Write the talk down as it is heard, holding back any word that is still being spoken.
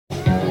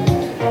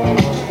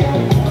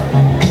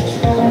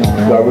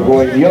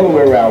going the other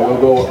way around.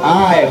 We'll go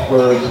I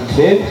first,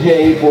 then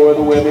J for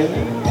the women.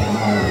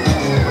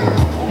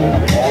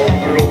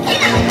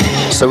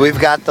 So we've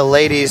got the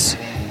ladies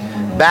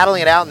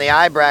battling it out in the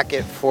I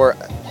bracket for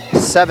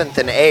 7th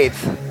and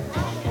 8th.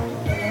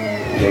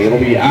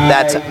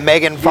 That's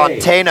Megan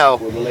Fondeno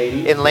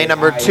in lane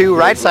number 2,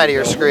 right side of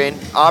your screen.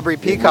 Aubrey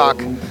Peacock,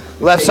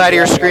 left side of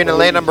your screen in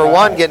lane number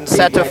 1, getting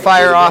set to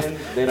fire off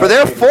for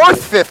their 4th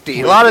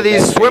 50. A lot of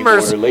these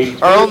swimmers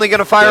are only going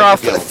to fire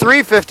off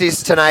 3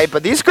 50s tonight,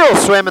 but these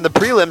girls swam in the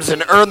prelims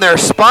and earned their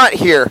spot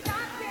here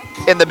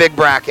in the big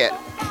bracket.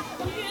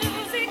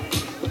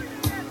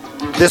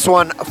 This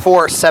one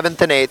for 7th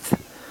and 8th.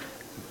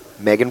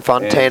 Megan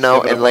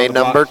Fondeno in lane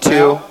number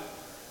 2.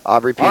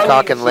 Aubrey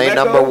Peacock in lane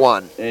number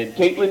 1. And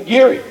Caitlin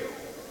Geary.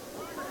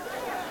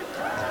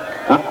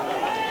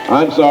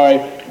 I'm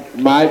sorry,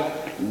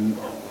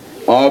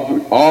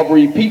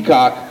 Aubrey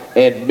Peacock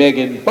and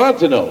Megan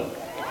Fondeno.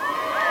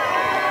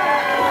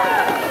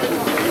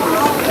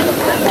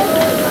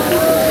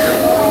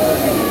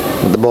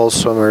 The Bulls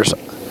swimmers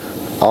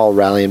all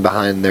rallying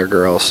behind their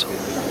girls.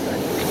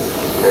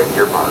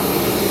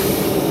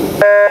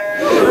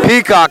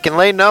 Peacock in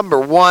lane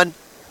number 1.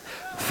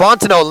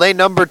 Fondeno lane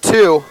number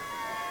 2.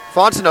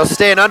 Fondeno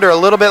staying under a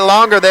little bit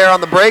longer there on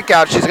the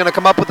breakout. She's going to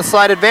come up with a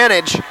slight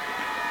advantage.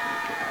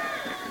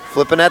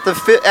 Flipping at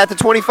the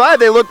 25.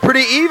 They look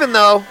pretty even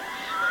though.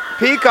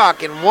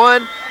 Peacock in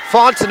 1,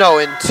 Fondeno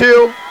in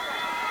 2.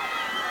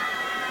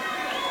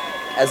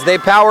 As they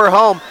power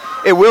home,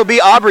 it will be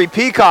Aubrey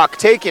Peacock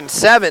taking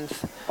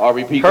 7th.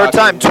 Her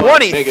time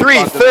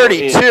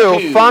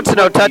 23:32.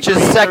 Fondeno touches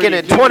 2nd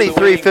in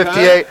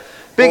 23:58.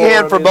 Big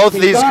hand for both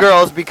of these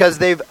girls because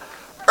they've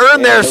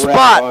earned their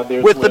spot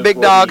with the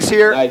big dogs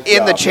here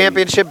in the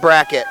championship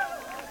bracket.